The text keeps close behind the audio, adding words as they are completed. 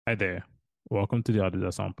Hi there. Welcome to the Audio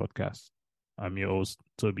Sound podcast. I'm your host,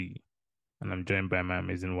 Toby, and I'm joined by my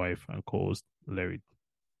amazing wife and co host, Larry.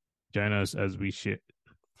 Join us as we share.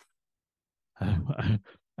 I,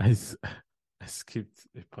 I, I skipped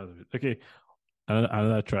a part of it. Okay,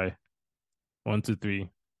 another try. 1, 2, 3,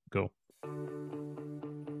 go.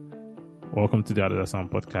 Welcome to the Audio Sound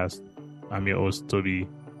podcast. I'm your host, Toby,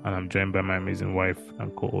 and I'm joined by my amazing wife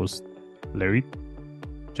and co host, Larry.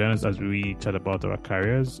 Join us as we chat about our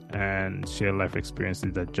careers and share life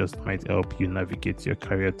experiences that just might help you navigate your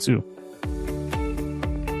career too.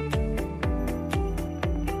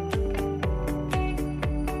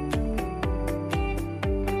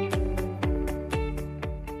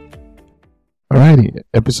 Alrighty,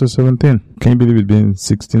 episode 17. Can you believe it's been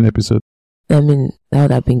 16 episodes? I mean, that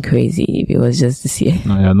would have been crazy if it was just this year.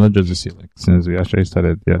 No, yeah, not just this year. Like since we actually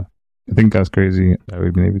started, yeah. I think that's crazy that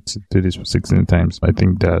we've been able to do this for 16 times. I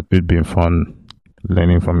think that it's been fun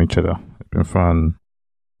learning from each other. It's been fun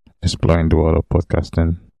exploring the world of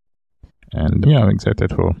podcasting. And yeah, I'm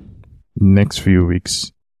excited for next few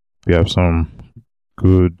weeks. We have some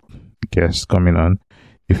good guests coming on.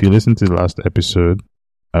 If you listened to the last episode,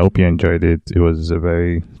 I hope you enjoyed it. It was a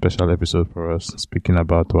very special episode for us, speaking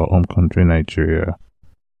about our home country, Nigeria.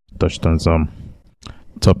 Touched on some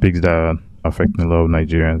topics that are affecting a lot of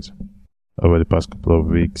Nigerians over the past couple of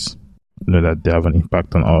weeks. You know that they have an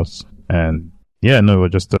impact on us. And yeah, no,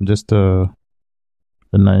 it was just a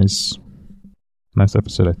nice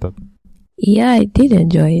episode, I thought. Yeah, I did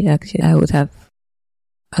enjoy it actually. I'd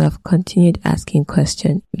have continued asking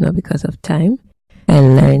questions, if not because of time. I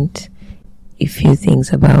learned a few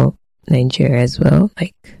things about Nigeria as well,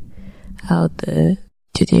 like how the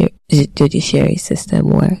judiciary system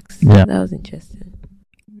works. Yeah. That was interesting.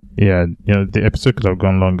 Yeah, the episode could have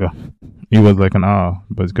gone longer. It was like an hour,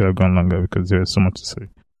 but it could have gone longer because there was so much to say.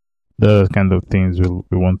 The kind of things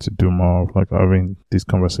we want to do more, like having these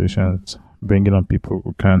conversations, bringing on people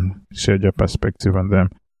who can share their perspective on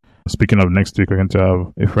them. Speaking of next week, we're going to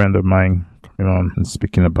have a friend of mine coming on and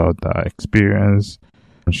speaking about that experience.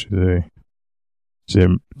 She's a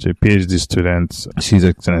PhD student. She's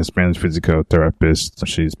an experienced physical therapist.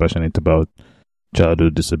 She's passionate about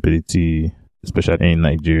childhood disability, especially in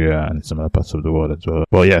Nigeria and some other parts of the world as well.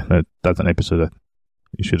 Well, yeah, that's an episode that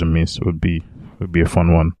you shouldn't miss. Would be a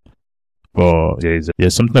fun one. But yeah,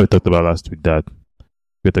 something that we talked about last week, that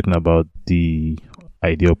we're talking about the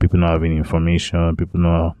idea of people not having information, people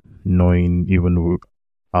not knowing even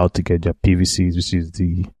how to get their PVCs, which is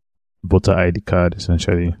the voter ID card,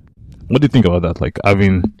 essentially. What do you think about that? Like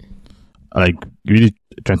having, really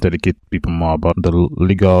trying to educate people more about the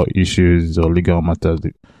legal issues or legal matters,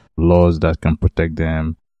 the laws that can protect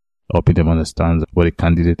them, helping them understand what a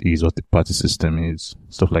candidate is, what the party system is,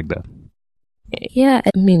 stuff like that. Yeah,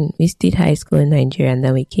 I mean, we did high school in Nigeria and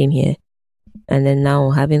then we came here. And then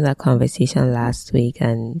now having that conversation last week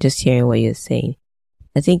and just hearing what you're saying,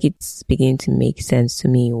 I think it's beginning to make sense to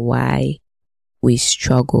me why we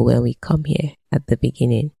struggle when we come here at the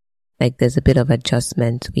beginning. Like there's a bit of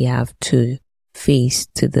adjustment we have to face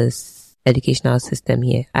to this educational system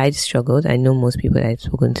here. I struggled. I know most people that I've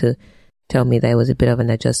spoken to tell me that it was a bit of an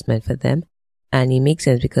adjustment for them. And it makes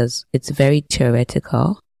sense because it's very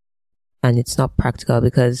theoretical and it's not practical,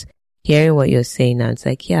 because hearing what you're saying now, it's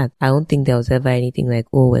like, yeah, I don't think there was ever anything like,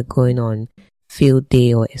 oh, we're going on field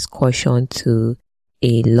day or excursion to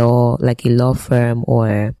a law firm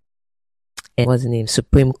or what's the name,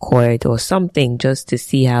 Supreme Court or something, just to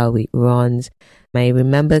see how it runs. I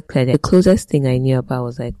remember clearly the closest thing I knew about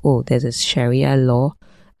was like, oh, there's a Sharia law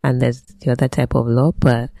and there's the other type of law,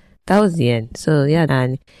 but that was the end. So yeah,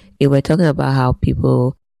 and if we're talking about how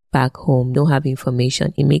people back home don't have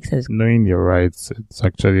information, it makes sense. Knowing your rights, it's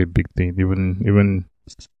actually a big thing. Even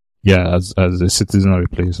as a citizen of a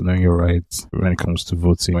place, knowing your rights when it comes to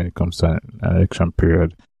voting, when it comes to an election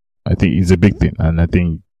period, I think it's a big thing. And I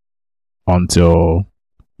think until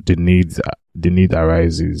the need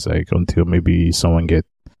arises, like until maybe someone get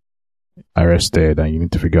arrested and you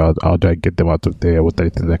need to figure out how do I get them out of there, what are the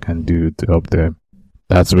things I can do to help them,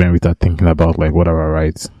 that's when we start thinking about like what are our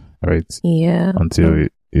rights, right? Yeah. Until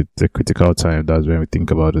it's a critical time, that's when we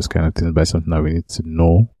think about those kind of things, by something that we need to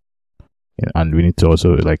know, and we need to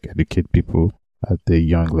also like educate people at the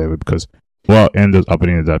young level, because what ends up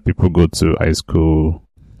happening is that people go to high school,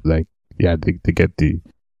 like they get the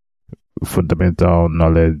fundamental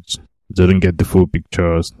knowledge, they don't get the full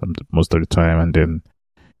pictures most of the time, and then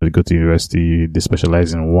they go to university, they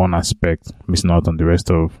specialize in one aspect, missing out on the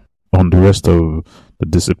rest of the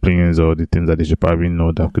disciplines or the things that they should probably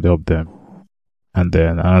know that could help them. And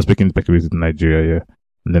then I'm speaking specifically to Nigeria, yeah.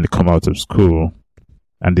 And then they come out of school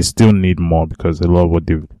And they still need more because a lot of what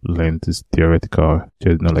they've learned is theoretical.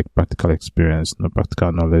 There's no like practical experience, no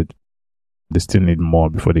practical knowledge. They still need more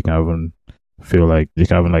before they can even feel like they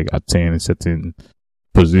can even like attain a certain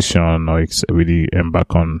position or really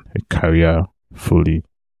embark on a career fully.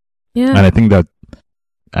 Yeah. And I think that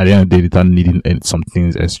at the end of the day, they start needing some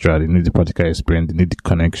things extra. They need the practical experience. They need the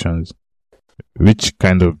connections, which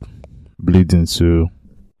kind of bleeds into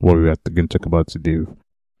what we are going to talk about today.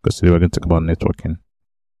 Because today we're going to talk about networking.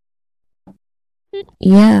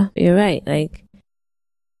 Yeah, you're right. Like,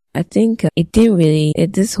 I think it didn't really,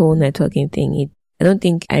 this whole networking thing, I don't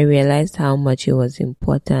think I realized how much it was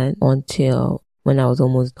important until when I was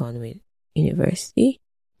almost done with university.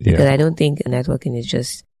 Yeah. Because I don't think networking is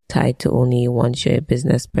just tied to only once you're a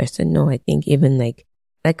business person. No, I think even like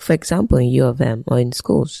for example, in U of M or in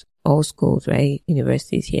schools, all schools, right?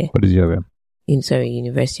 Universities here. What is U of M?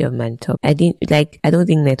 University of Manitoba. I don't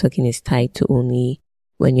think networking is tied to only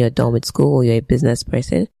when you're done with school or you're a business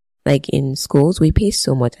person. Like in schools, we pay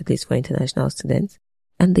so much, at least for international students,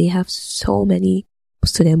 and they have so many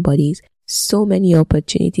student bodies, so many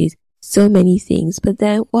opportunities, so many things. But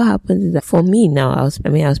then what happens is that for me now, I'll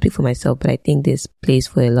speak for myself, but I think this plays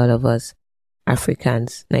for a lot of us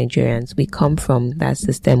Africans, Nigerians. We come from that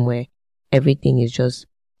system where everything is just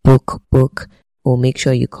book, or make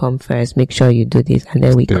sure you come first, make sure you do this. And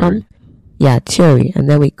then we come, theory. And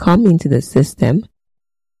then we come into the system,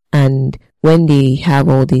 and when they have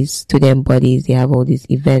all these student bodies, they have all these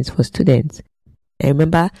events for students. I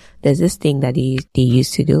remember there's this thing that they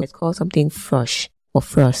used to do. It's called something Frush or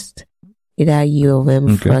Frost. Either U of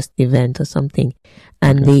M Frost event or something.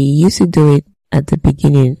 And they used to do it at the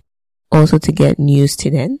beginning also to get new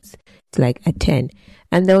students to like attend.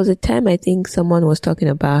 And there was a time I think someone was talking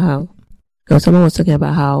about how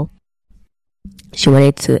she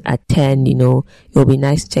wanted to attend, it would be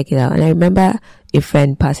nice to check it out. And I remember a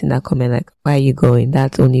friend passing that comment like, why are you going?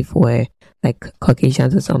 That's only for like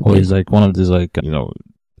Caucasians or something. Or it's like one of these like,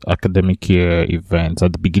 academic year events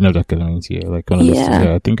at the beginning of the academic year. Like one of those,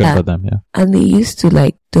 I think I got them, yeah. And they used to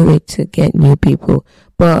like do it to get new people.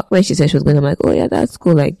 But when she said she was going, I'm like, oh yeah, that's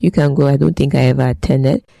cool. Like you can go. I don't think I ever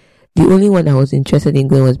attended. The only one I was interested in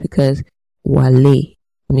going was because Wale,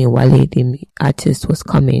 the artist, was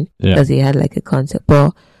coming because he had like a concert.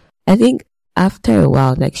 But I think after a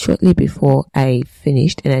while, like shortly before I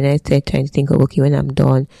finished, and then I started trying to think of, okay, when I'm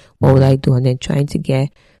done, what would I do? And then trying to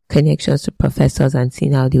get connections to professors and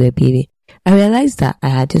seeing how they were behaving. I realized that I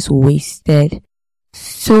had just wasted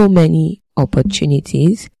so many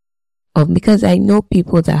opportunities because I know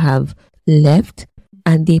people that have left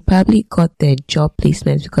and they probably got their job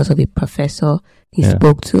placements because of a professor they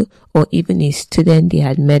spoke to, or even a student they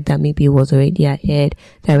had met that maybe was already ahead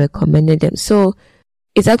that recommended them. So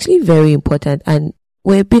it's actually very important, and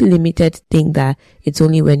we're a bit limited to think that it's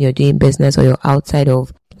only when you're doing business or you're outside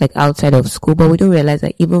of school, but we don't realize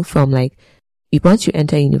that even from once you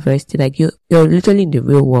enter university, like you're literally in the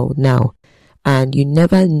real world now, and you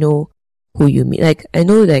never know who you meet. Like I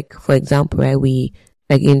know, like for example, right, we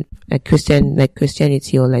like in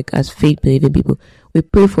Christianity or like as faith believing people, we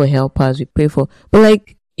pray for helpers, but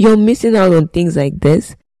like you're missing out on things like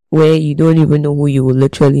this where you don't even know who you will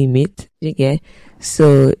literally meet. You get?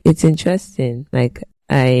 So it's interesting. Like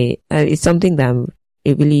it's something that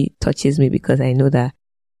it really touches me because I know that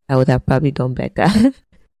I would have probably done better.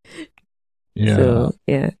 Yeah. So,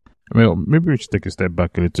 yeah. Maybe we should take a step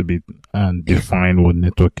back a little bit and define what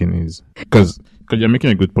networking is. Because you're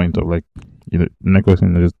making a good point of like,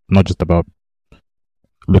 networking is not just about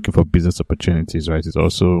looking for business opportunities, right? It's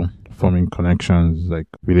also forming connections, like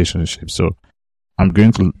relationships. So I'm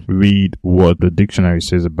going to read what the dictionary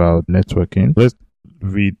says about networking. Let's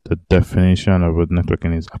read the definition of what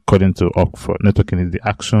networking is. According to Oxford, networking is the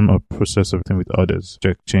action or process of working with others to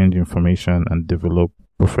exchange information and develop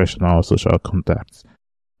professional or social contacts.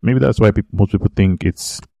 Maybe that's why most people think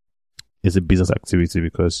it's a business activity,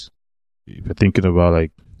 because if you're thinking about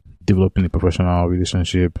like developing a professional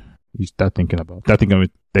relationship, you start thinking of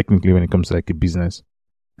it technically when it comes to like a business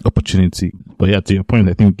opportunity. But yeah, to your point,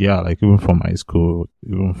 I think, like even from high school,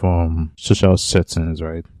 even from social settings,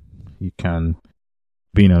 right? You can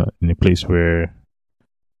be in a place where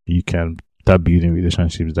you can start building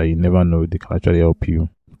relationships that you never know they can actually help you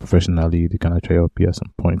professionally. They can actually help you at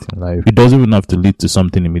some point in life. It doesn't even have to lead to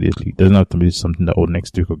something immediately. It doesn't have to be something that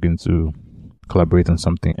next week we're going to collaborate on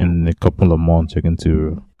something. In a couple of months, you're going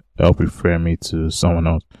to help refer me to someone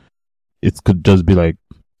else. It could just be like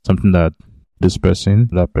something that this person,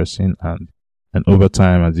 that person, and over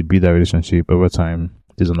time, as you build that relationship, over time,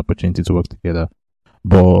 there's an opportunity to work together.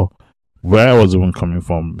 But where I was even coming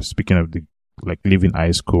from, speaking of the like leaving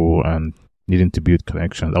high school and needing to build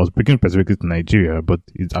connections. I was speaking specifically to Nigeria, but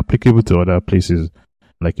it's applicable to other places,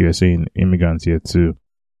 like you were saying, immigrants here too.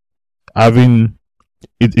 Having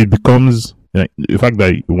it becomes the fact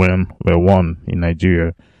that when we're one in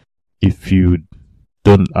Nigeria, if you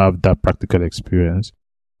don't have that practical experience,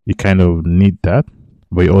 you kind of need that,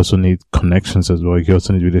 but you also need connections as well. You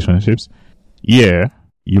also need relationships. Yeah,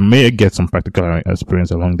 you may get some practical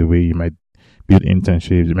experience along the way. You might build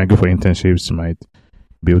internships. You might go for internships. You might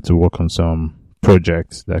be able to work on some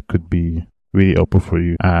projects that could be really helpful for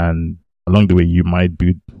you. And along the way, you might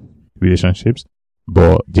build relationships.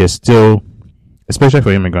 But there's still, especially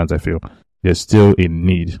for immigrants, I feel, there's still a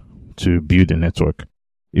need to build a network.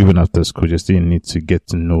 Even after school, there's still a need to get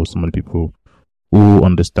to know some of the people who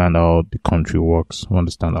understand how the country works, who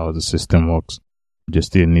understand how the system works. There's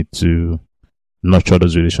still a need to nurture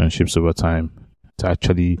those relationships over time to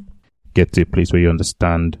actually get to a place where you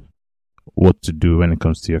understand what to do when it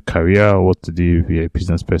comes to your career, what to do if you're a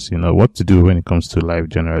business person, or what to do when it comes to life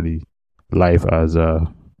generally, life as an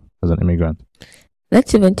immigrant.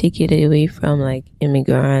 Let's even take it away from like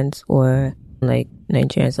immigrants or like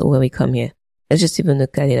Nigerians or where we come here. Let's just even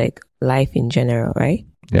look at it like life in general, right?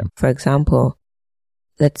 Yeah. For example,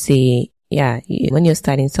 let's say, when you're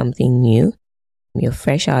starting something new, you're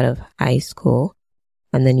fresh out of high school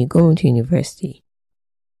and then you go into university.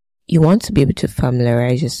 You want to be able to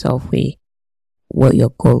familiarize yourself with what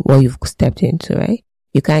you've stepped into, right?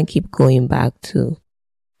 You can't keep going back to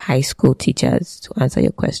high school teachers to answer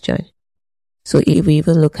your question. So if we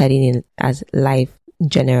even look at it as life in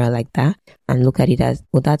general like that, and look at it as,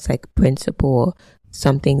 well, that's like principle or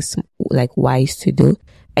something like wise to do,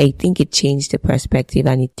 I think it changed the perspective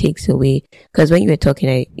and it takes away, because when you were talking,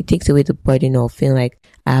 it takes away the burden of feeling like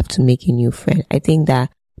I have to make a new friend. I think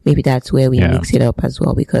that maybe that's where we mix it up as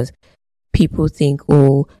well, because people think,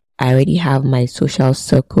 oh, I already have my social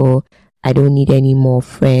circle. I don't need any more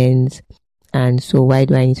friends. And so why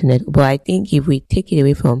do I need to net? But I think if we take it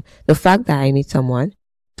away from the fact that I meet someone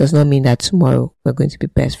does not mean that tomorrow we're going to be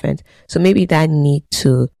best friends. So maybe that need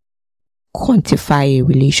to quantify a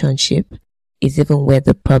relationship is even where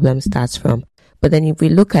the problem starts from. But then if we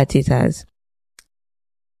look at it as,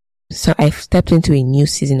 so I've stepped into a new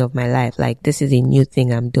season of my life, like this is a new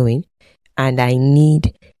thing I'm doing and I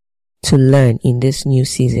need to learn in this new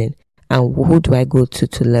season. And who do I go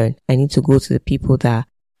to learn? I need to go to the people that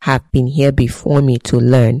have been here before me to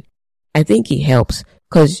learn. I think it helps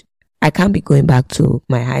because I can't be going back to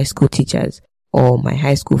my high school teachers or my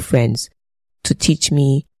high school friends to teach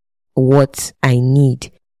me what I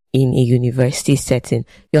need in a university setting.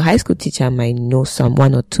 Your high school teacher might know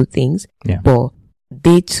one or two things, but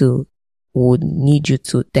they too would need you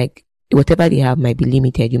to, like, whatever they have might be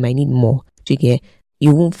limited. You might need more. You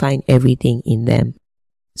won't find everything in them.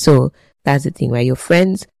 So that's the thing, right? Your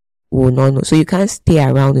friends will not know. So you can't stay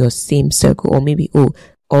around your same circle, or maybe,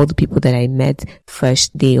 all the people that I met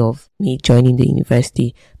first day of me joining the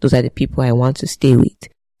university, those are the people I want to stay with.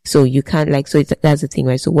 So you can't that's the thing,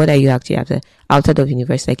 right? So what are you actually after outside of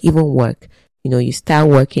university? Like even work, you start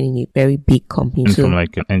working in a very big company. And from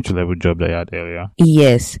like an entry level job that you had earlier.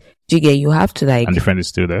 Yes. You have to like. And the friend is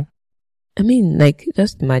still there? I mean, like,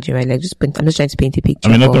 just imagine, right? Like, I'm just trying to paint a picture.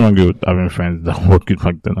 I mean, nothing wrong with having friends that work with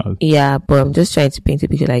McDonald's. Yeah, but I'm just trying to paint a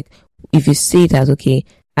picture. Like, if you see it as, okay,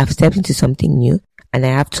 I've stepped into something new and I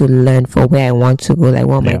have to learn for where I want to go, like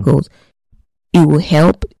what are my goals, it will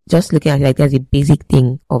help just looking at it like that's a basic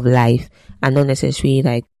thing of life and not necessarily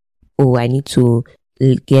like, I need to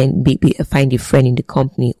find a friend in the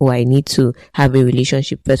company, or I need to have a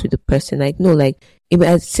relationship first with the person. Like, no, like, it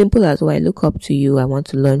as simple as, I look up to you, I want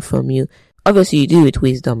to learn from you. Obviously, you do it with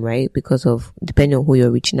wisdom, right? Because of, depending on who you're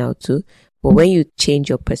reaching out to. But when you change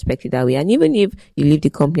your perspective that way, and even if you leave the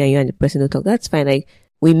company and you and the person don't talk, that's fine. Like,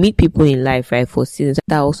 we meet people in life, right, for seasons.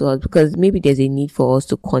 That also helps, because maybe there's a need for us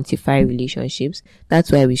to quantify relationships.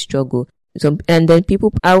 That's why we struggle. And then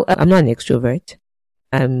I'm not an extrovert.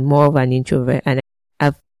 I'm more of an introvert, and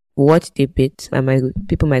I've watched a bit, and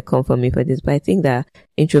people might come for me for this, but I think that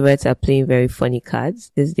introverts are playing very funny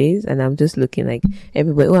cards these days, and I'm just looking like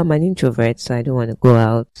everybody, I'm an introvert, so I don't want to go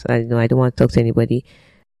out, I don't want to talk to anybody.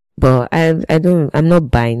 But I'm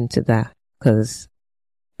not buying into that, because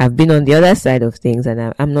I've been on the other side of things,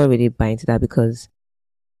 and I'm not really buying into that, because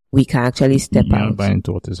we can actually step out. Not buying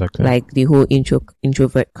into what exactly? Like the whole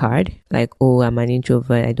introvert card, like, I'm an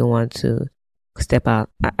introvert, I don't want to step out.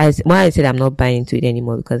 Why I said I'm not buying into it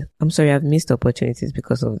anymore, because I'm sorry, I've missed opportunities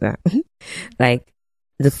because of that. Like,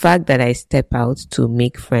 the fact that I step out to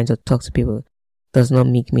make friends or talk to people does not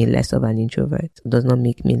make me less of an introvert, does not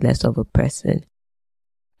make me less of a person.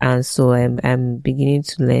 And so I'm beginning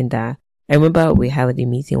to learn that I remember we had a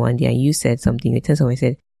meeting one day and you said something. You told someone,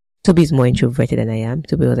 said, Toby is more introverted than I am.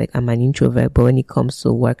 Toby was like, I'm an introvert, but when it comes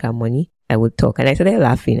to work and money, I would talk. And I started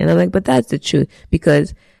laughing. And I'm like, but that's the truth.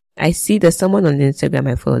 Because I see there's someone on Instagram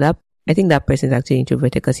I follow that. I think that person is actually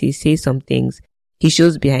introverted because he says some things. He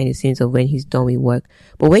shows behind the scenes of when he's done with work.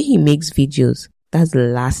 But when he makes videos, that's the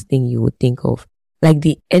last thing you would think of. Like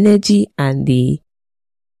the energy and the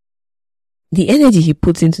energy he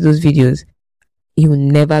puts into those videos, you will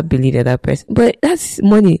never believe that person. But that's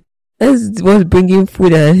money. That's what's bringing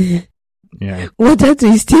food and water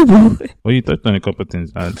to his table. Well, you touched on a couple of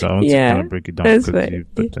things, and so I want to kind of break it down because you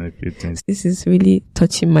touched on a few things. This is really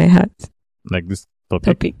touching my heart. Like this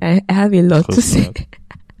topic. I have a lot to say.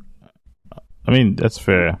 I mean, that's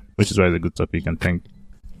fair, which is why it's a good topic, and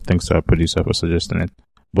thanks to our producer for suggesting it.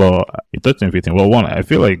 But you touched on a few things. Well, one, I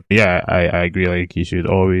feel like, I agree, like you should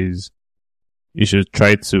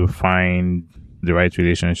try to find the right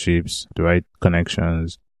relationships, the right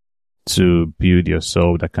connections to build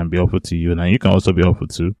yourself that can be helpful to you, and you can also be helpful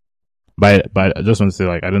too. But I just want to say,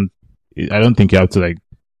 like, I don't think you have to like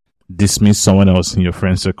dismiss someone else in your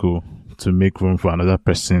friend circle to make room for another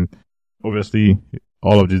person. Obviously,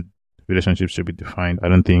 all of these relationships should be defined. I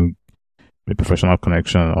don't think a professional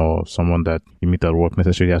connection or someone that you meet at work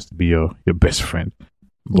necessarily has to be your best friend.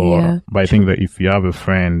 But I think that if you have a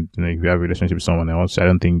friend, if you have a relationship with someone else, I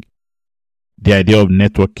don't think the idea of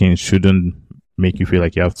networking shouldn't make you feel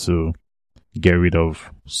like you have to get rid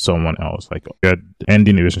of someone else. Like, you're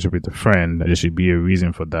ending a relationship with a friend, there should be a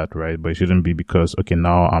reason for that, right? But it shouldn't be because, okay,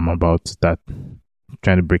 now I'm about to start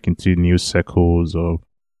trying to break into new circles or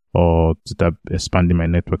to start expanding my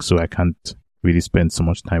network, so I can't really spend so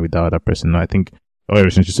much time with that other person. No, I think all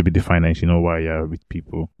relationships should be defined and you know why you're with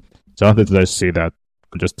people. So I wanted to just say that,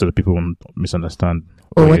 just so that people won't misunderstand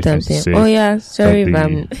what I'm saying. Oh yeah, sorry,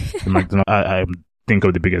 I think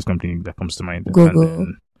of the biggest company that comes to mind. Google.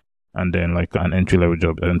 And then like an entry level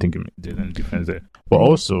job. I don't think there's any difference there. But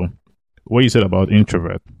also, what you said about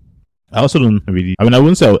introvert, I also don't really, I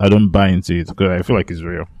wouldn't say I don't buy into it because I feel like it's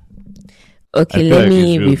real. Okay, let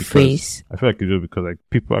me rephrase. I feel like it's real because like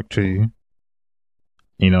people actually,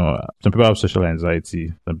 some people have social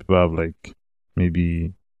anxiety. Some people have like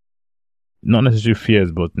maybe not necessarily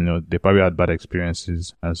fears, but they probably had bad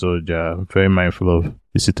experiences, and so they're very mindful of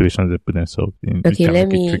the situations they put themselves in. Okay,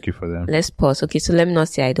 tricky for them. Let's pause. Okay, so let me not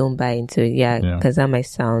say I don't buy into it. Yeah, because that might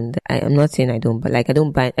sound. I'm not saying I don't, but like I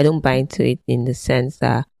don't buy into it in the sense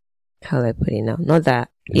that, how do I put it now? Not that.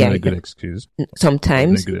 It's not a good excuse.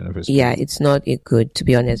 Sometimes, it's not a good, to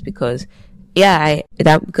be honest, because.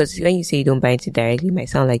 Because when you say you don't buy into it directly, it might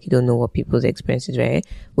sound like you don't know what people's experiences, right?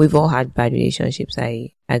 We've all had bad relationships.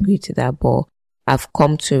 I agree to that, but I've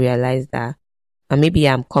come to realize that, and maybe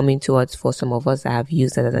I'm coming towards for some of us that have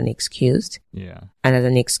used that as an excuse. Yeah. And as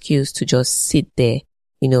an excuse to just sit there.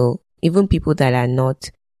 Even people that are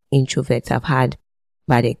not introverts have had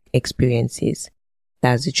bad experiences.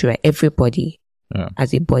 That's the truth, right? Everybody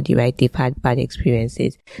as a body, right? They've had bad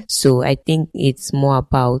experiences. So I think it's more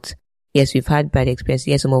about, yes, we've had bad experiences.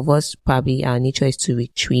 Yes, some of us probably our nature is to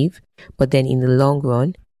retrieve, but then in the long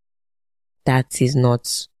run, that is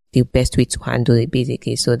not the best way to handle it,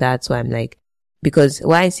 basically. So that's why I'm like, because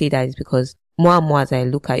why I say that is because more and more as I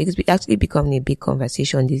look at it, it's actually becoming a big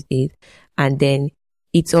conversation these days. And then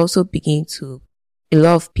it's also beginning to, a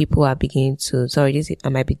lot of people are beginning to, I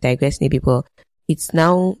might be digressing a bit, but it's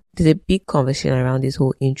now, there's a big conversation around this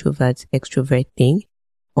whole introvert, extrovert thing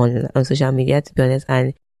on social media, to be honest.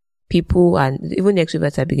 And people and even the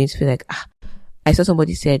extroverts are beginning to feel like, I saw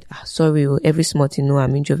somebody said, sorry, every small thing, no,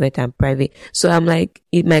 I'm introvert, I'm private. So I'm like,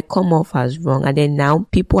 it might come off as wrong. And then now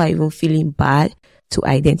people are even feeling bad to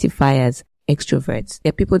identify as extroverts. There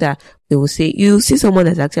are people that they will say, you see someone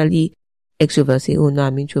that's actually extrovert, say, oh no,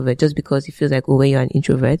 I'm introvert, just because it feels like, oh, when you're an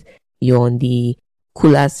introvert, you're on the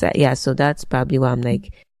cooler side. Yeah, so that's probably why I'm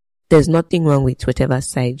like, there's nothing wrong with whatever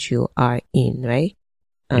side you are in, right?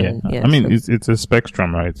 I mean, it's a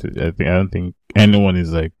spectrum, right? I don't think anyone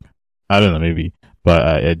is like, I don't know, maybe, but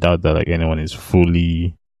I doubt that like anyone is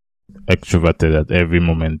fully extroverted at every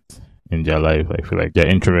moment in their life. I feel like they're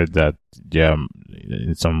introverted that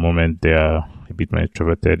in some moment they are a bit more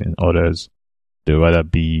extroverted. In others, they rather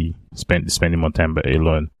be spending more time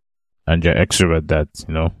alone, and they're extrovert that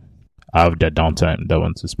have their downtime, that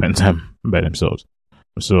want to spend time by themselves.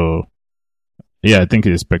 So. Yeah, I think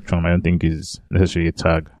it's a spectrum. I don't think it's necessarily a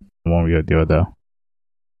tag one way or the other.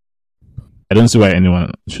 I don't see why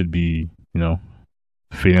anyone should be,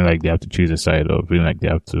 feeling like they have to choose a side or feeling like they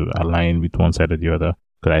have to align with one side or the other.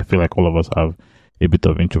 Because I feel like all of us have a bit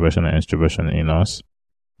of introversion and extroversion in us.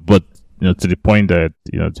 But, to the point that,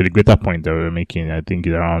 to the greater point that we're making, I think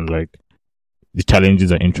is around like the challenges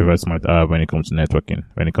that introverts might have when it comes to networking,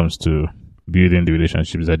 when it comes to building the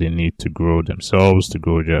relationships that they need to grow themselves, to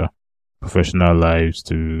grow their professional lives,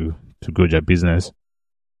 to grow their business.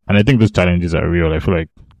 And I think those challenges are real. I feel like,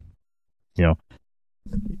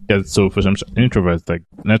 so for some introverts, like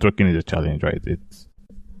networking is a challenge, right?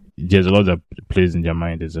 There's a lot that plays in their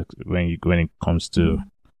mind when it comes to,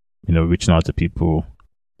 reaching out to people.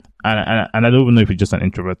 And I don't even know if it's just an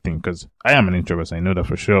introvert thing, because I am an introvert, so I know that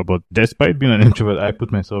for sure. But despite being an introvert, I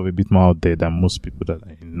put myself a bit more out there than most people that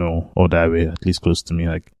I know, or that way, at least close to me.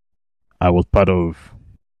 Like, I was part of,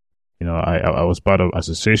 I was part of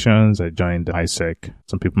associations. I joined the ISEC.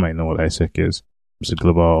 Some people might know what ISEC is. It's a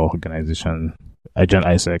global organization. I joined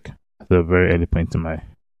ISEC at a very early point in my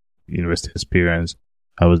university experience.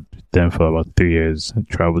 I was with them for about 3 years. I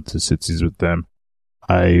traveled to cities with them.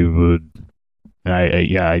 I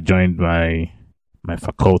joined my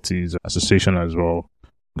faculty's association as well.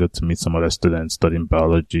 Got to meet some other students studying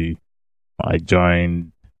biology. I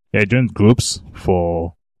joined groups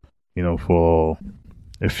for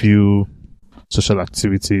a few social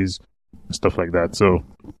activities and stuff like that. So,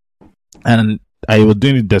 and I was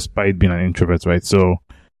doing it despite being an introvert, right? So,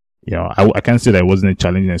 I can't say that it wasn't a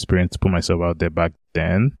challenging experience to put myself out there back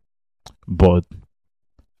then, but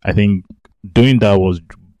I think doing that was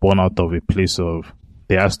born out of a place of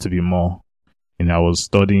there has to be more. I was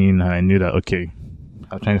studying and I knew that, okay,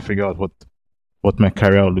 I was trying to figure out what my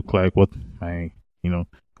career would look like, what my,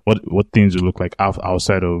 what things would look like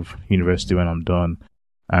outside of university when I'm done.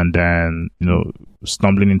 And then,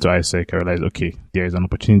 stumbling into ISEC, I realized, okay, there is an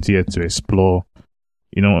opportunity here to explore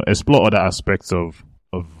other aspects of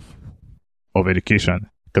education.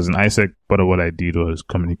 Because in ISEC, part of what I did was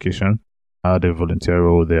communication. I had a volunteer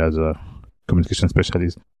role there as a communication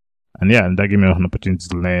specialist. And that gave me an opportunity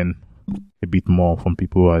to learn a bit more from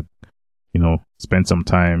people who had, spent some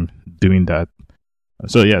time doing that.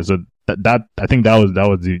 So that I think that was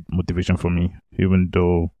the motivation for me, even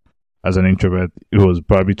though as an introvert, it was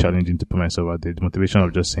probably challenging to put myself out there. The motivation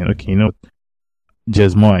of just saying, okay,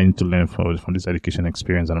 there's more I need to learn from this education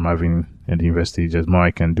experience that I'm having at the university. There's more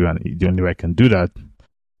I can do, and the only way I can do that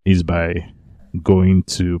is by going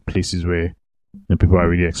to places where people are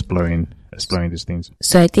really exploring these things.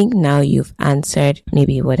 So I think now you've answered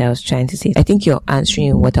maybe what I was trying to say. I think you're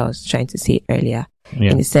answering what I was trying to say earlier.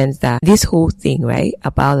 Yeah. In the sense that this whole thing, right,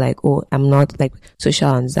 about like, I'm not like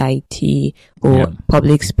social anxiety or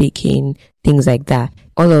public speaking, things like that.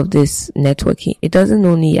 All of this networking, it doesn't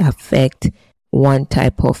only affect one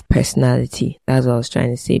type of personality. That's what I was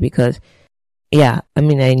trying to say, because I've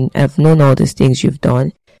known all these things you've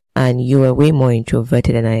done, and you were way more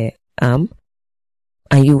introverted than I am,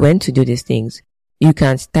 and you went to do these things. You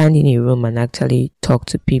can stand in a room and actually talk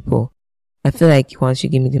to people. I feel like once you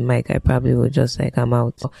give me the mic, I probably will just like, I'm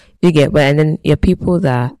out. You get, but and then you're people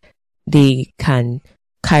that they can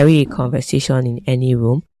carry a conversation in any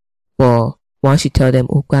room, but once you tell them,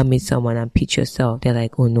 go and meet someone and pitch yourself, they're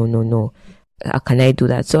like, oh no. How can I do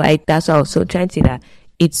that? So that's why I was so trying to say that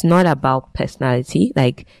it's not about personality.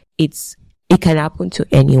 Like it can happen to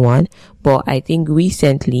anyone, but I think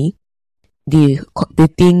recently the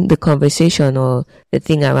conversation or the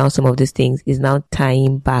thing around some of these things is now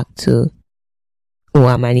tying back to,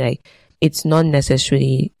 like it's not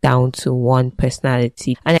necessarily down to one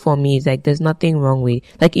personality. And for me, it's like there's nothing wrong with,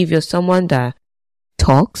 like, if you're someone that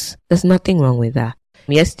talks, there's nothing wrong with that.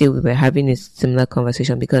 Yesterday we were having a similar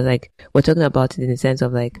conversation, because like we're talking about it in the sense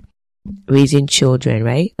of like raising children,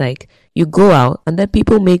 right? Like you go out and then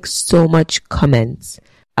people make so much comments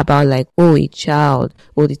about like, the child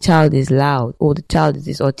is loud, the child is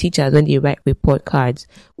this, or teachers when they write report cards,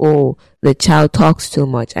 the child talks too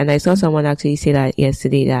much. And I saw someone actually say that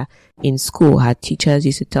yesterday, that in school her teachers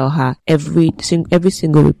used to tell her every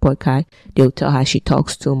single report card, they'll tell her she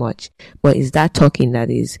talks too much. But is that talking that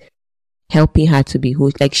is helping her to be who,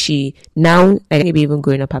 like she now, like maybe even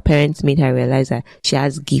growing up, her parents made her realize that she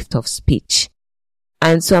has gift of speech.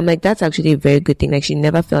 And so I'm like, that's actually a very good thing. Like she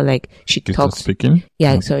never felt like she gift talks. Of speaking?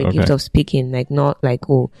 Yeah, sorry, okay. Gift of speaking. Like not like,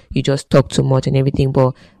 you just talk too much and everything,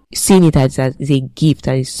 but seeing it as a gift,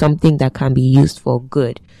 that is something that can be used for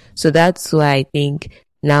good. So that's why I think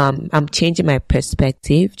now I'm changing my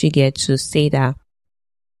perspective to get to say that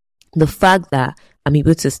the fact that I'm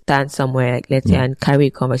able to stand somewhere, like let's say, and carry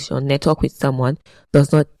a conversation, network with someone,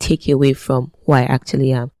 does not take away from who I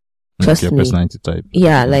actually am. Trust like your me. Personality type.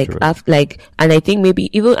 Yeah, and I think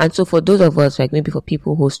maybe even, and so for those of us, like maybe for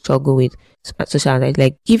people who struggle with social anxiety,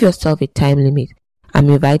 like give yourself a time limit. I'm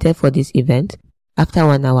invited for this event. After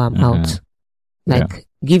 1 hour, I'm out. Like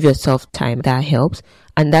give yourself time. That helps.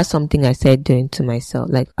 And that's something I said doing to myself.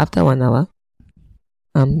 Like after 1 hour,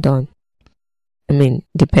 I'm done. I mean,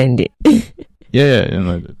 depending. Yeah,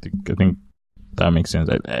 I think that makes sense.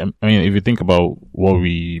 I mean, if you think about what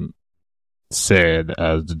we said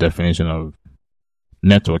as the definition of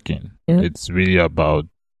networking, it's really about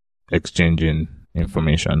exchanging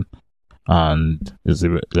information, and it's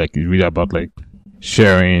really about like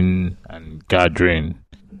sharing and gathering.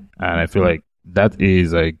 And I feel like that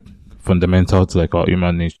is like fundamental to like our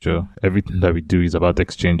human nature. Everything that we do is about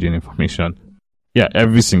exchanging information. Yeah,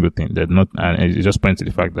 every single thing. And it just points to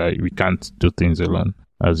the fact that we can't do things alone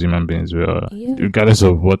as human beings. We are, regardless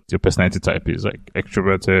of what your personality type is, like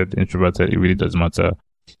extroverted, introverted, it really doesn't matter.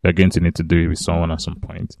 You're going to need to do it with someone at some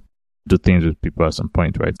point. Do things with people at some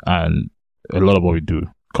point, right? And a lot of what we do,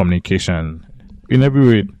 communication, in every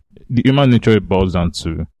way, the human nature boils down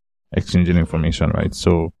to exchanging information, right?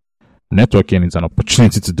 So networking is an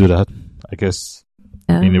opportunity to do that, I guess,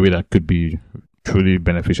 in a way that could be truly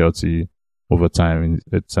beneficial to you over time.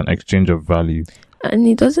 It's an exchange of value. And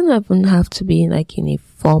it doesn't even have to be like in a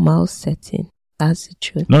formal setting. That's the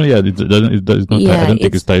truth. No, yeah, it doesn't. I don't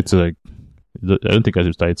think it's tied to like. I don't think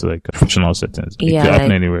it's tied to like professional settings. It could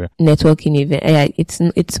happen anywhere. Networking event. Yeah,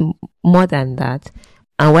 it's more than that.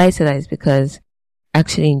 And why I say that is because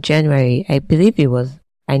actually in January, I believe it was,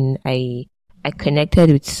 and I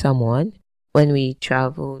connected with someone when we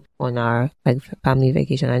traveled on our like family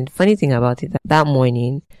vacation. And the funny thing about it, that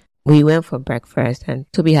morning we went for breakfast, and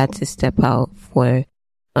Toby had to step out for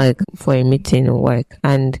a meeting or work.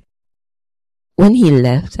 And when he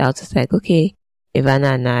left, I was just like, okay,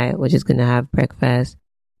 Ivana and I were just gonna have breakfast.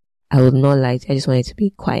 I would not like. I just wanted to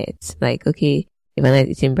be quiet. Like, okay, Ivana is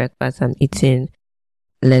eating breakfast, I'm eating.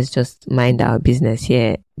 Let's just mind our business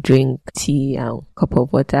here. Drink tea and cup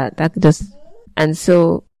of water. And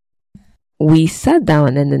so we sat down,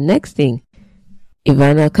 and then the next thing,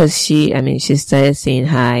 Ivana, because she started saying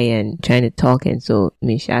hi and trying to talk, and so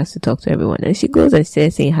she asked to talk to everyone, and she goes and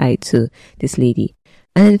started saying hi to this lady.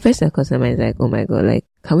 And then the first thing that comes to my mind is like, oh my god, like,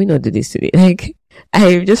 can we not do this today? Like,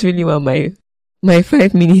 I just really want my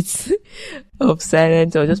 5 minutes of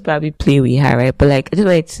silence, or just probably play with her, right? But like, I just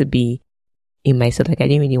wanted to be in myself. Like, I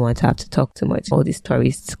didn't really want to have to talk too much. All these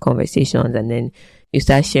tourist conversations, and then you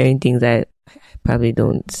start sharing things that I probably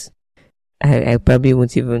don't. I probably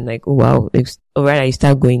won't even like, oh wow, or rather you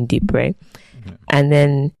start going deep, right? Mm-hmm. And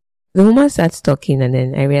then the woman starts talking, and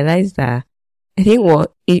then I realized that I think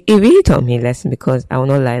it really taught me a lesson, because I will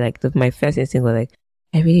not lie, like my first instinct was like,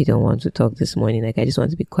 I really don't want to talk this morning, like I just want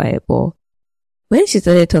to be quiet. But when she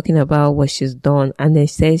started talking about what she's done, and then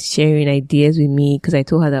says sharing ideas with me, because I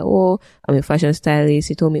told her that, oh, I'm a fashion stylist.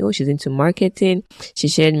 She told me, oh, she's into marketing. She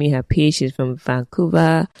shared me her page. She's from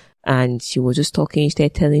Vancouver, and she was just talking. She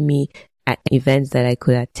started telling me at events that I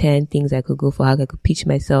could attend, things I could go for, how I could pitch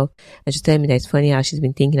myself. And she's telling me that it's funny how she's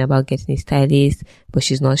been thinking about getting a stylist, but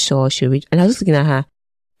she's not sure she'll reach. And I was just looking at her,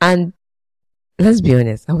 and let's be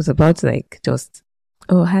honest, I was about to like just,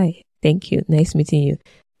 oh, hi, thank you, nice meeting you,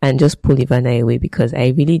 and just pull Ivana away, because I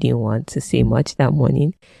really didn't want to say much that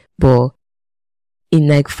morning. But in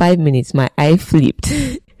like 5 minutes, my eye flipped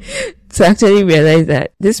to actually realize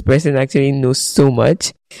that this person actually knows so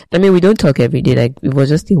much. I mean, we don't talk every day, like it was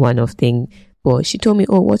just a one-off thing. But she told me,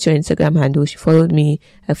 oh, what's your Instagram handle? She followed me.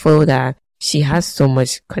 I followed her. She has so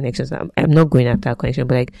much connections. I'm not going after her connection,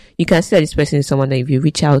 but like, you can see that this person is someone that if you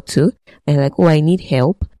reach out to and like, oh, I need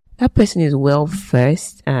help, that person is well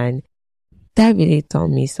versed, and that really taught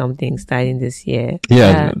me something starting this year.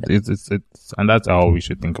 Yeah, it's and that's how we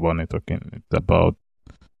should think about networking. It's about,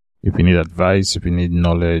 if you need advice, if you need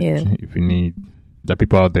knowledge, if you need, there are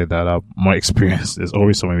people out there that are more experienced. There's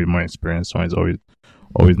always someone with more experience. Someone's always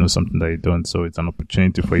knows something that you don't. So it's an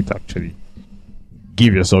opportunity for you to actually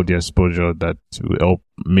give yourself the exposure that will help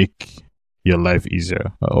make your life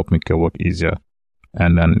easier, help make your work easier.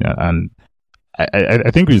 And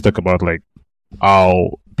I think we should talk about like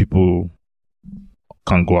how people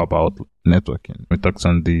can go about networking. We talked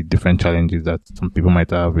on the different challenges that some people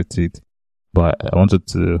might have with it, but I wanted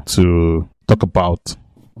to talk about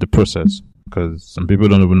the process, because some people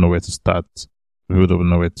don't even know where to start. People don't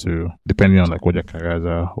know where to, depending on like what their careers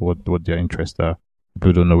are, what their interests are.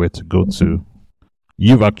 People don't know where to go to.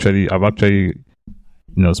 I've actually,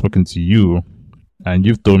 spoken to you, and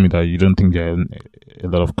you've told me that you don't think there are a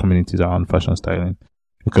lot of communities around fashion styling.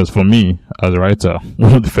 Because for me, as a writer,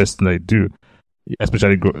 one of the first things I do,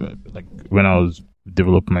 especially like when I was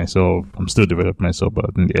developing myself, I'm still developing myself, but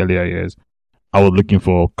in the earlier years, I was looking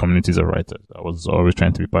for communities of writers. I was always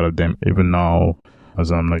trying to be part of them. Even now,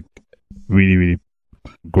 as I'm like really, really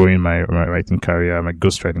growing my writing career, my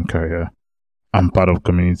ghostwriting career, I'm part of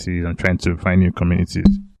communities. I'm trying to find new communities.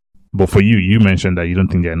 But for you mentioned that you don't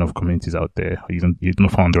think there are enough communities out there. You don't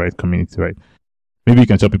found the right community, right? maybe you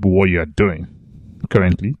can tell people what you are doing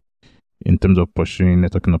currently in terms of pursuing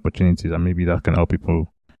networking opportunities, and maybe that can help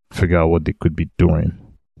people figure out what they could be doing.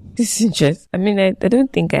 This is interesting. I mean, I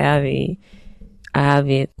don't think I have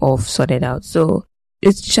it all sorted out. So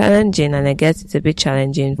it's challenging, and I guess it's a bit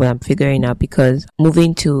challenging when I'm figuring out, because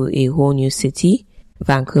moving to a whole new city,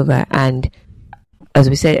 Vancouver, and as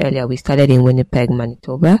we said earlier, we started in Winnipeg,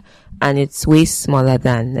 Manitoba, and it's way smaller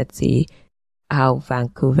than, let's say, how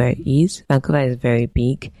Vancouver is. Vancouver is very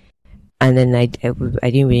big, and then I didn't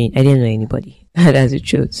know anybody. That's the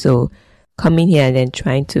truth. So coming here and then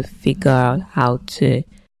trying to figure out how to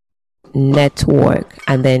network,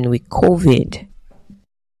 and then with COVID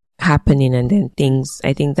happening and then things,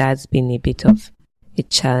 I think that's been a bit of a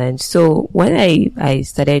challenge. So what I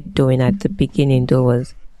started doing at the beginning though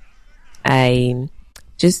was I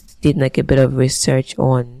just did like a bit of research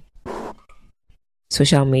on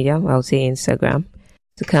social media, I'll say Instagram,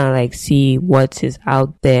 to kind of like see what is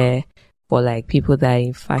out there for like people that are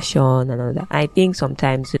in fashion and all that. I think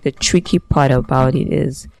sometimes the tricky part about it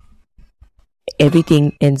is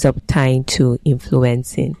everything ends up tying to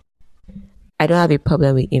influencing. I don't have a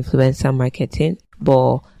problem with influencer marketing,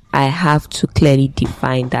 but I have to clearly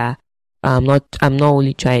define that I'm not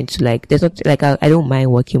only trying to like, there's not like, I don't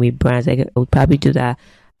mind working with brands. I would probably do that.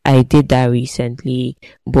 I did that recently,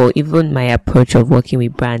 but even my approach of working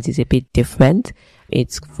with brands is a bit different.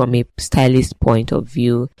 It's from a stylist point of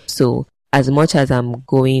view. So as much as I'm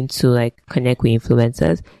going to like connect with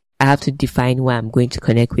influencers, I have to define why I'm going to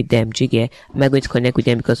connect with them. Do you get? Am I going to connect with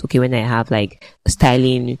them because, okay, when I have like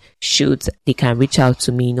styling shoots, they can reach out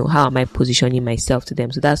to me, how am I positioning myself to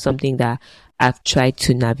them? So that's something that I've tried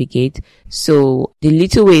to navigate. So the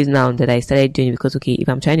little ways now that I started doing, because, okay, if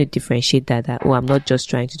I'm trying to differentiate that, I'm not just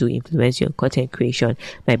trying to do influencer and content creation.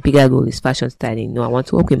 My bigger goal is fashion styling. No, I want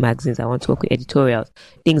to work with magazines. I want to work with editorials,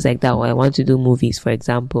 things like that. Or I want to do movies, for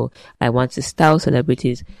example. I want to style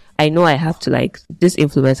celebrities. I know I have to like these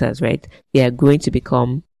influencers, right? They are going to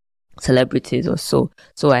become celebrities or so.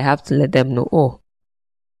 So I have to let them know, oh,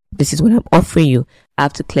 this is what I'm offering you. I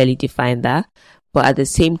have to clearly define that. But at the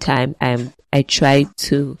same time, I try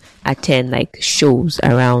to attend like shows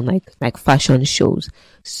around like fashion shows.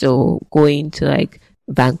 So going to like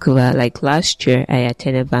Vancouver, like last year, I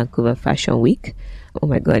attended Vancouver Fashion Week. Oh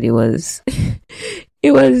my God, it was,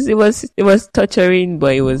 it was torturing,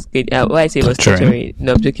 but it was good. Why I say it was torturing?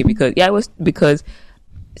 No, I'm joking, because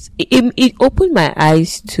it opened my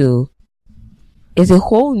eyes to, it's a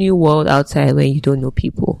whole new world outside where you don't know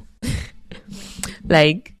people.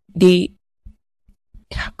 Like the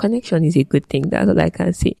connection is a good thing. That's all I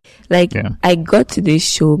can say. Like, yeah. I got to this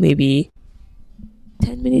show maybe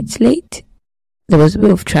 10 minutes late. There was a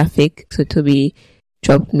bit of traffic, so Toby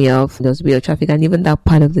dropped me off. There was a bit of traffic, and even that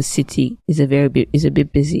part of the city is a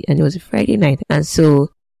bit busy, and it was a Friday night. And so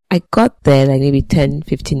I got there like maybe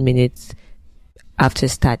 10-15 minutes after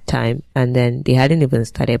start time, and then they hadn't even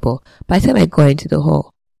started. But by the time I got into the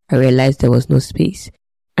hall, I realized there was no space.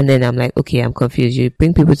 And then I'm like, okay, I'm confused. You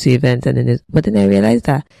bring people to events, and then but then I realized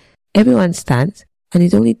that everyone stands, and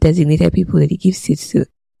it's only designated people that they give seats to.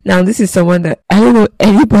 Now, this is someone that I don't know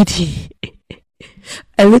anybody.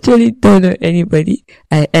 I literally don't know anybody.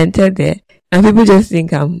 I entered there, and people just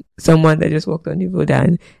think I'm someone that just walked on the road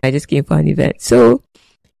and I just came for an event. So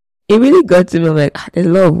it really got to me. I'm like, there's a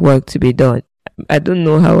lot of work to be done. I don't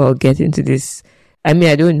know how I'll get into this. I mean,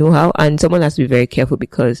 I don't know how, and someone has to be very careful,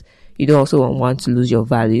 because you don't also want to lose your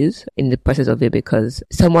values in the process of it, because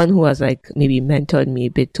someone who has like maybe mentored me a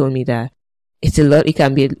bit told me that it's a lot, it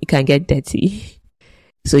can get dirty.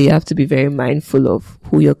 So you have to be very mindful of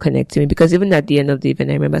who you're connecting with, because even at the end of the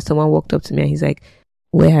event, I remember someone walked up to me and he's like,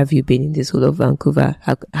 where have you been in this whole of Vancouver?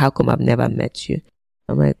 How come I've never met you?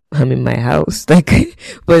 I'm like, I'm in my house. Like,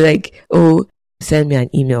 but like, oh, send me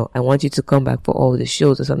an email. I want you to come back for all the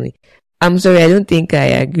shows or something. I'm sorry, I don't think I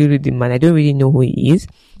agree with the man. I don't really know who he is.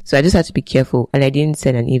 So I just have to be careful. And I didn't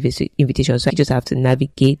send an invitation. So I just have to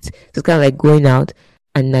navigate. So it's kind of like going out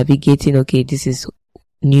and navigating. Okay, this is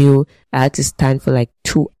new. I had to stand for like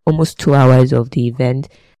almost 2 hours of the event.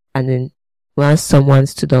 And then once someone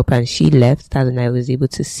stood up and she left, that's when I was able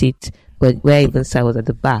to sit. But where I even sat was at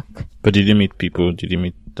the back. But did you meet people? Did you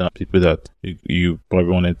meet people that you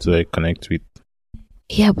probably wanted to connect with?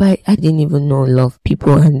 Yeah, but I didn't even know a lot of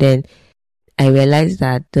people. And then I realized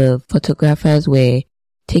that the photographers were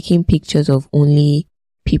taking pictures of only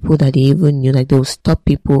people that they even knew. Like, they'll stop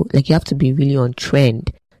people. Like, you have to be really on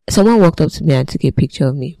trend. Someone walked up to me and took a picture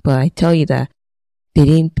of me, but I tell you that they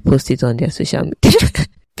didn't post it on their social media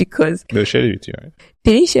because they shared it with you, right?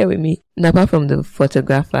 They didn't share with me, apart from the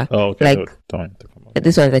photographer. Oh, okay. Like,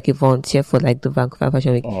 This was like a volunteer for like the Vancouver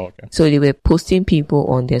Fashion Week. Oh, okay. So they were posting people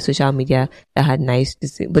on their social media that had nice,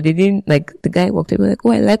 but they didn't like, the guy walked up, like,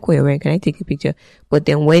 oh, I like what you're wearing. Can I take a picture? But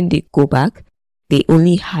then when they go back, they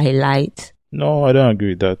only highlight. No, I don't agree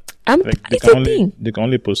with that. It's a thing. They can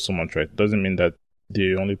only post so much, right? Doesn't mean that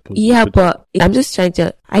they only post. Yeah, but I'm just trying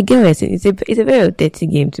to, I get what you're saying. It's a very dirty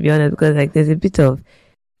game, to be honest, because like there's a bit of,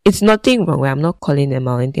 it's nothing wrong where I'm not calling them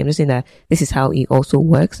out or anything. I'm just saying that this is how it also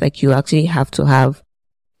works. Like you actually have to have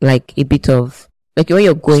like a bit of, like when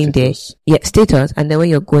you're going status. Status. And then when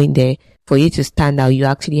you're going there, for you to stand out, you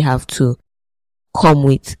actually have to come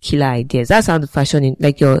with killer ideas. That's how the fashion,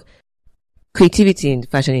 like your creativity in the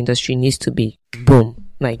fashion industry needs to be boom.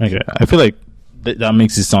 Like, okay, I feel like that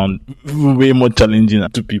makes it sound way more challenging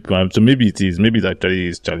to people. So maybe it is. Maybe it actually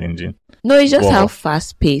is challenging. No, it's just how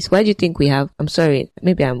fast paced. Why do you think we have? I'm sorry.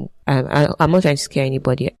 Maybe I'm not trying to scare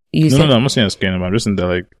anybody. No, I'm not saying I'm scaring them. I'm just saying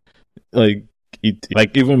that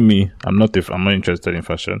like even me, I'm not interested in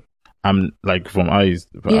fashion. I'm like from how it's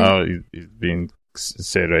being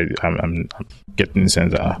said, right? I'm getting the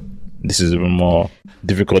sense that this is even more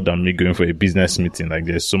difficult than me going for a business meeting. Like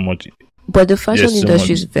there's so much. But the fashion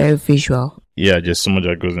industry is very visual. Yeah, just so much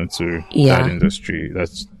that goes into that industry.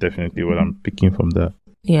 That's definitely what I'm picking from there.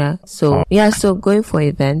 Yeah. So so going for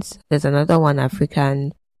events, there's another one,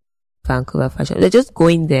 African Vancouver Fashion. They're just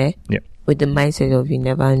going there with the mindset of you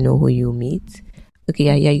never know who you meet.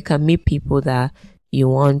 Okay, you can meet people that you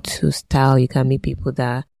want to style. You can meet people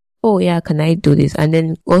that, oh yeah, can I do this? And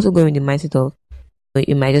then also going with the mindset of,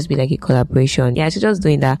 it might just be like a collaboration. Yeah, so just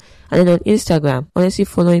doing that. And then on Instagram, honestly,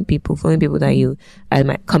 following people that I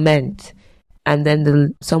might comment. And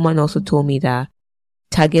then someone also told me that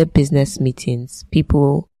target business meetings,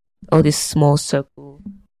 people, all these small circle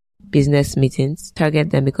business meetings,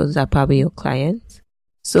 target them because they're probably your clients.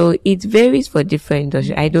 So it varies for different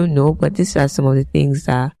industries. I don't know, but these are some of the things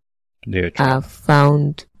that I've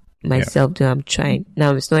found myself doing. I'm trying.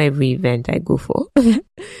 Now, it's not every event I go for,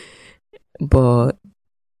 but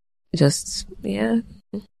just, Yeah.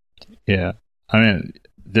 I mean,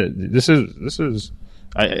 this is,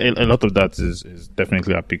 a lot of that is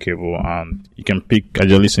definitely applicable, and you can pick,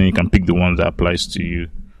 as you're listening, you can pick the ones that applies to you.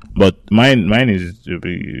 But mine is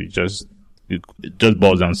it just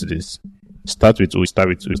boils down to this. Start with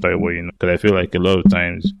what you know. Because I feel like a lot of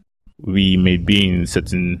times we may be in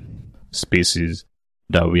certain spaces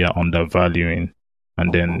that we are undervaluing,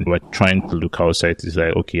 and then we're trying to look outside. It's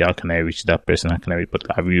like, okay, how can I reach that person? How can I reach? But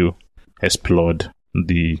have you explored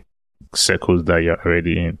the circles that you're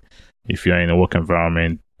already in? If you're in a work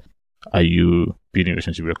environment, are you building a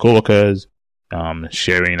relationship with your coworkers?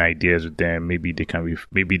 Sharing ideas with them. Maybe they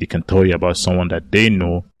can tell you about someone that they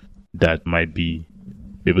know that might be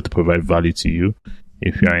able to provide value to you.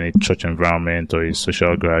 If you're in a church environment or a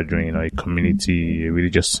social gathering or a community, a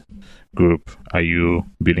religious group, are you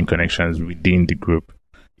building connections within the group?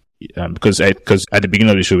 Because at the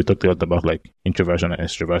beginning of the show we talked a lot about like introversion and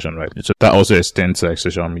extroversion, right? So that also extends to like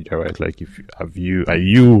social media, right? Like are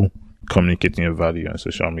you communicating your value on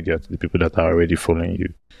social media to the people that are already following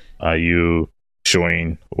you? Are you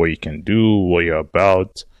showing what you can do, what you're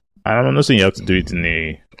about? And I'm not saying you have to do it in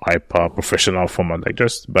a hyper professional format, like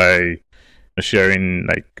just by sharing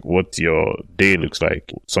like what your day looks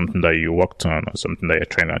like, something that you worked on or something that you're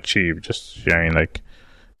trying to achieve, just sharing like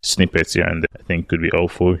snippets here and there. I think could be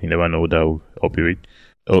helpful. You never know that will help you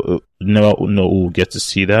with. Never know who will get to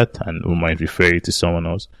see that and who might refer it to someone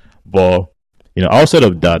else. But outside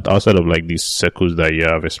of like these circles that you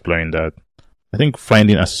have exploring that, I think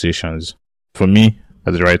finding associations, for me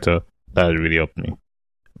as a writer, that has really helped me.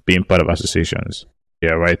 Being part of associations.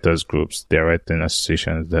 There are writers groups, there are writing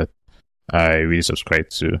associations that I really subscribe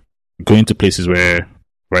to. Going to places where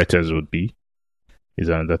writers would be is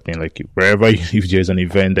another thing. Like wherever, if there's an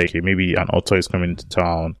event, like maybe an author is coming to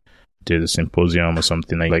town, there's a symposium or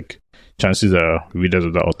something, like chances are readers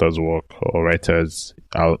of the author's work or writers,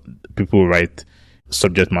 people who write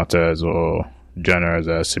subject matters or genres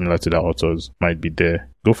that are similar to the authors might be there.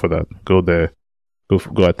 Go for that. Go there.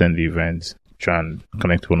 Go attend the event. Try and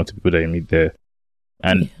connect with one of the people that you meet there.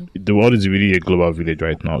 And the world is really a global village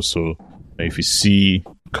right now. So if you see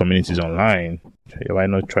communities online, why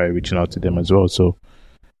not try reaching out to them as well? So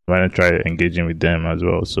why not try engaging with them as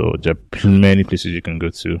well? So there are many places you can go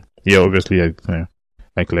to. Yeah, obviously,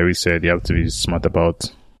 like Larry said, you have to be smart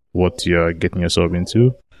about what you're getting yourself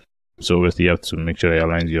into. So obviously, you have to make sure it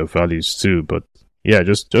aligns with your values too. But yeah,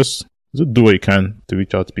 just do what you can to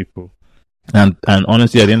reach out to people. And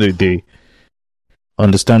honestly, at the end of the day,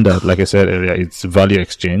 understand that, like I said earlier, it's value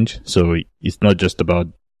exchange. So it's not just about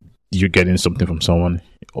you're getting something from someone.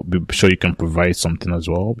 Be sure you can provide something as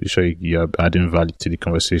well. Be sure you're adding value to the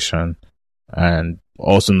conversation. And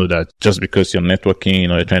also know that just because you're networking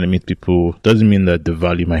or you're trying to meet people doesn't mean that the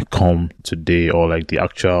value might come today, or like the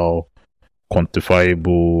actual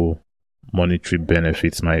quantifiable monetary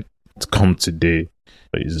benefits might come today.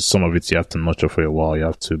 But some of it you have to nurture for a while. You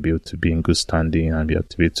have to be able to be in good standing, and you have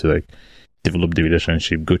to be able to like develop the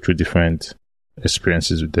relationship, go through different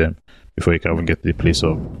experiences with them before you can even get to the place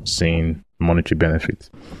of seeing monetary benefits.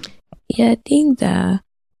 Yeah, I think that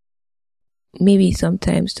maybe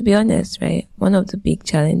sometimes, to be honest, right, one of the big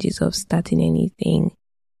challenges of starting anything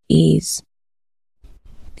is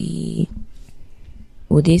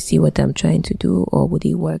would they see what I'm trying to do, or would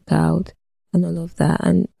it work out, and all of that.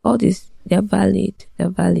 And all this, they're valid.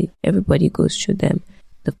 Everybody goes through them.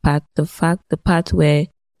 The part where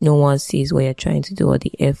no one sees what you're trying to do, or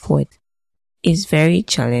the effort, is very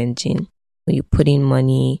challenging. When you put in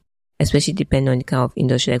money, especially depending on the kind of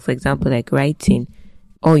industry. Like, for example, like writing,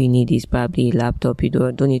 all you need is probably a laptop. You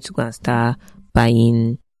don't need to go and start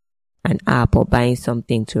buying an app or buying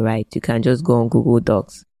something to write. You can just go on Google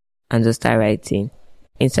Docs and just start writing.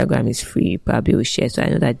 Instagram is free, you probably will share. So I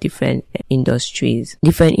know that different industries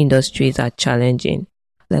are challenging.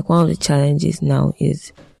 Like, one of the challenges now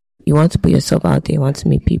is you want to put yourself out there, you want to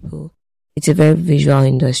meet people. It's a very visual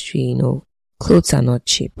industry, you know. Clothes are not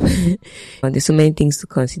cheap. And there's so many things to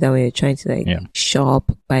consider when you're trying to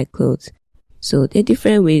shop, buy clothes. So there are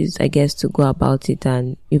different ways, I guess, to go about it.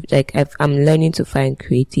 And I'm learning to find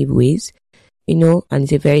creative ways, you know, and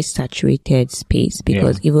it's a very saturated space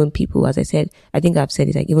because even people, as I said, I think I've said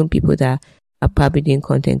it, like even people that are probably doing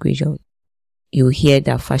content creation, you hear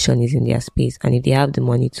that fashion is in their space, and if they have the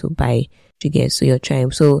money to buy, you get, so you're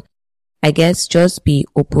trying. So I guess just be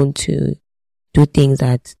open to do things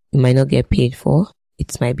that you might not get paid for.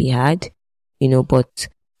 It might be hard, you know, but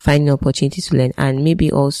finding opportunities to learn. And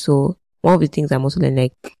maybe also, one of the things I'm also learning,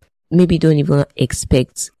 like, maybe don't even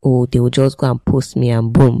expect, they will just go and post me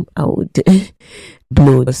and boom, I would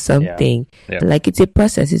blow or something. Yeah. Like, it's a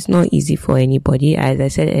process. It's not easy for anybody. As I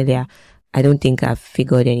said earlier, I don't think I've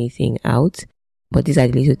figured anything out, but these are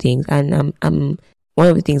the little things. And I'm one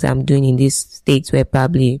of the things I'm doing in these states where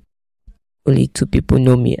probably only 2 people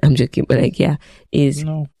know me. I'm joking, but like, is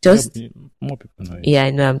just more people know you. Yeah, I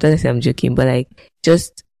know. I'm joking, but like,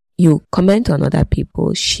 just you comment on other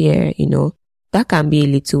people, share, you know, that can be a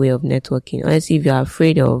little way of networking. Honestly, if you're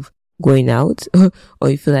afraid of going out or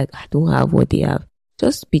you feel like I don't have what they have,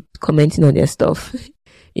 just be commenting on their stuff.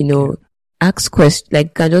 You know, ask questions,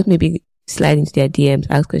 like, can just maybe slide into their DMs,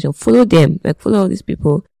 ask questions, follow them, like follow all these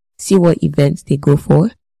people, see what events they go for.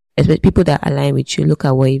 Especially people that align with you, look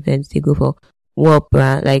at what events they go for, what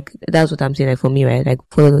brand, like, that's what I'm saying, like, for me, right? Like,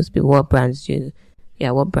 follow those people, what brands do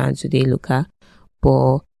they look at?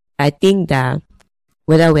 But I think that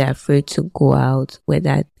whether we're afraid to go out,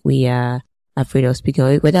 whether we are afraid of speaking,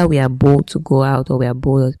 or whether we are bold to go out or we are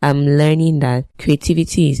bold, I'm learning that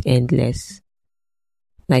creativity is endless.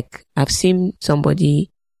 Like, I've seen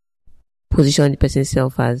somebody position the person's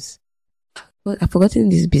self as, well, I've forgotten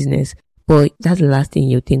this business, but that's the last thing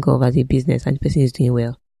you think of as a business, and the person is doing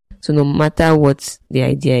well. So no matter what the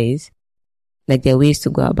idea is, like, there are ways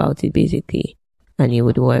to go about it, basically, and it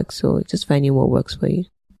would work. So just finding what works for you.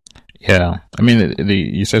 Yeah, I mean,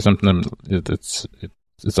 you said something. It's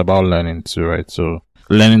about learning too, right? So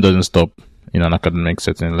learning doesn't stop in an academic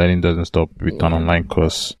setting. Learning doesn't stop with an online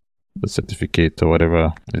course, the certificate or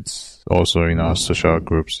whatever. It's also in our social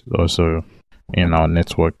groups, also in our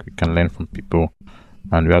network. We can learn from people,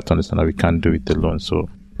 and we have to understand that we can't do it alone. So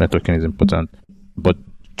networking is important. But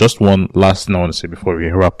just one last thing I want to say before we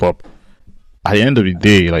wrap up. At the end of the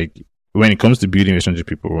day, like, when it comes to building relationship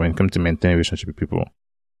with people, when it comes to maintaining relationship with people,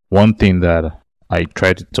 one thing that I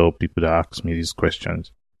try to tell people that ask me these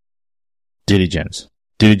questions, diligence.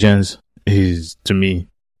 Diligence is, to me,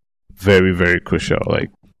 very, very crucial.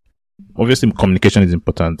 Like, obviously, communication is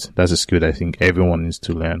important. That's a skill that I think everyone needs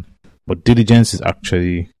to learn. But diligence is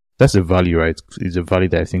actually, that's a value, right? It's a value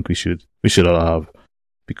that I think we should all have.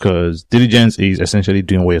 Because diligence is essentially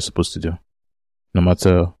doing what you're supposed to do. No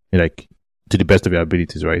matter, like, to the best of your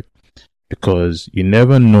abilities, right? Because you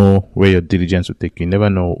never know where your diligence will take you. You never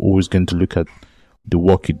know who's going to look at the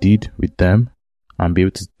work you did with them and be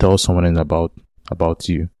able to tell someone else about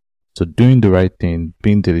you. So doing the right thing,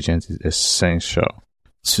 being diligent, is essential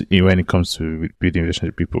when it comes to building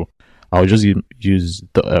relationship with people. I'll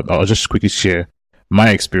just quickly share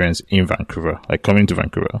my experience in Vancouver, like coming to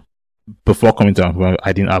Vancouver. Before coming to Vancouver,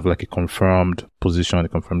 I didn't have like a confirmed position, a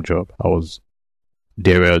confirmed job.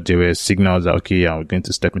 There were signals that, okay, I'm going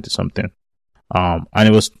to step into something. And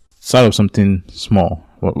it was sort of something small,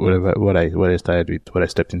 what I started with, what I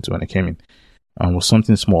stepped into when I came in, was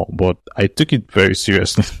something small, but I took it very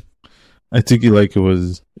seriously. I took it like it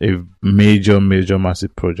was a major,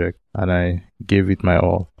 massive project, and I gave it my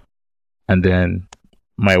all. And then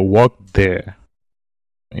my work there,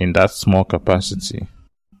 in that small capacity,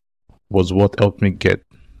 was what helped me get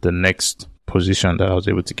the next position that I was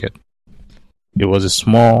able to get. It was a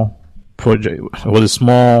small project. It was a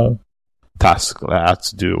small task that I had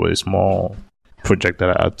to do. It was a small project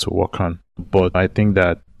that I had to work on. But I think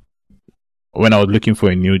that when I was looking for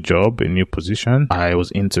a new job, a new position, I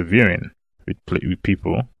was interviewing with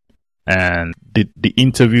people. And the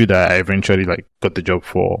interview that I eventually got the job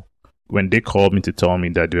for, when they called me to tell me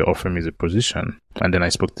that they were offering me the position, and then I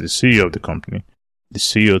spoke to the CEO of the company, the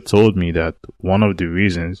CEO told me that one of the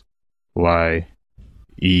reasons why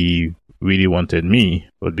he really wanted me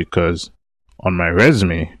was because on my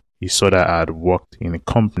resume, he saw that I had worked in a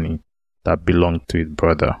company that belonged to his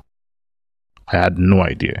brother. I had no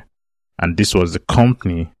idea. And this was the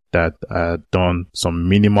company that I had done some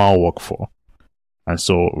minimal work for. And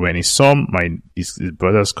so when he saw his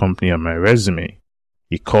brother's company on my resume,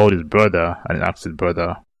 he called his brother and asked his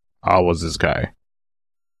brother, how was this guy?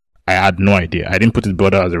 I had no idea. I didn't put his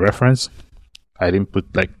brother as a reference. I didn't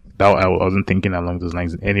put that. I wasn't thinking along those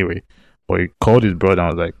lines anyway. But he called his brother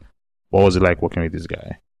and was like, what was it like working with this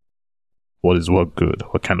guy? Was his work good?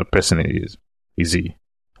 What kind of person is he?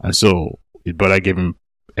 And so his brother gave him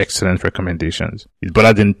excellent recommendations. His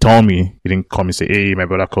brother didn't tell me. He didn't call me and say, hey, my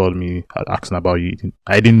brother called me asking about you.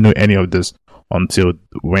 I didn't know any of this until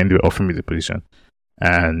when they were offering me the position.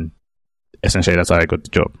 And essentially that's how I got the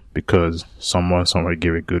job, because someone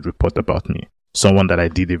gave a good report about me. Someone that I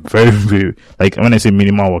did a very, very, when I say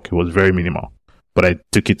minimal work, it was very minimal. But I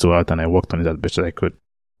took it to heart and I worked on it as best as I could.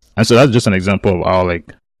 And so that's just an example of how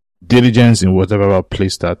diligence in whatever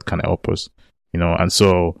place that can help us, and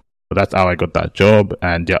so that's how I got that job.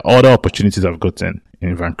 And there are other opportunities I've gotten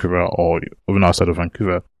in Vancouver or even outside of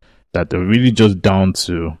Vancouver that are really just down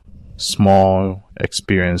to small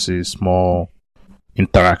experiences, small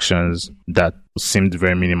interactions that seemed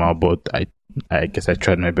very minimal, but I guess I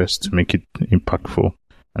tried my best to make it impactful.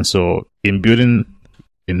 And so in building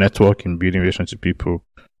a network, in building relations with people,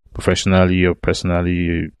 professionally or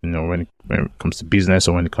personally, when it comes to business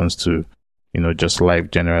or when it comes to, just life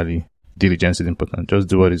generally, diligence is important. Just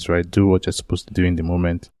do what is right. Do what you're supposed to do in the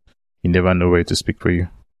moment. You never know where to speak for you.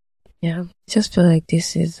 Yeah, I just feel like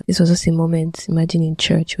this was just a moment. Imagine in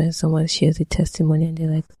church when someone shares a testimony and they're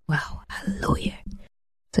like, wow, hallelujah.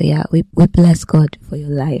 So yeah, we bless God for your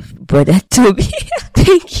life, Brother Toby.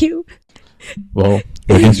 Thank you. Well,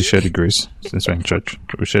 we're going to share the grace since we're in church.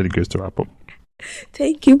 We'll share the grace to wrap up.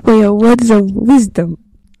 Thank you for your words of wisdom.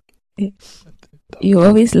 You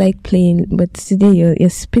always like playing, but today you're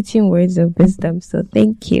spitting words of wisdom. So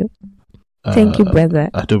thank you. Thank you, brother.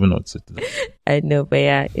 I don't know what to say. I know, but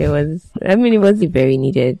yeah, it was a very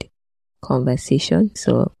needed conversation.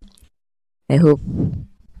 So I hope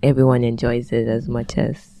everyone enjoys it as much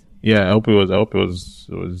as. Yeah, I hope it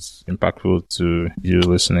was impactful to you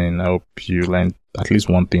listening. I hope you learned at least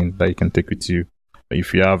one thing that you can take with you.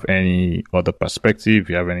 If you have any other perspective, if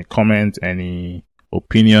you have any comments, any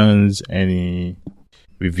opinions, any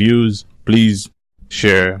reviews, please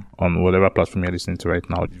share on whatever platform you're listening to right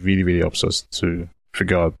now. It really, really helps us to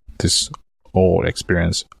figure out this whole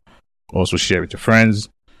experience. Also share with your friends.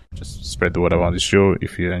 Just spread the word about the show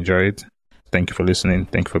if you enjoy it. Thank you for listening.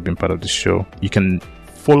 Thank you for being part of the show. You can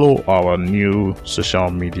follow our new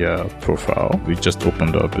social media profile. We just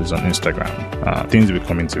opened up. It's on Instagram. Things will be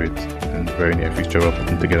coming to it in the very near future. We're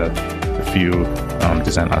putting together a few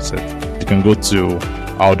design assets. You can go to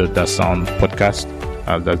How Does That Sound podcast.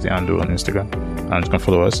 That's the handle on Instagram. And you can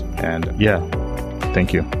follow us. And yeah,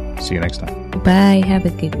 thank you. See you next time. Bye. Have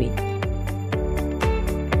a good week.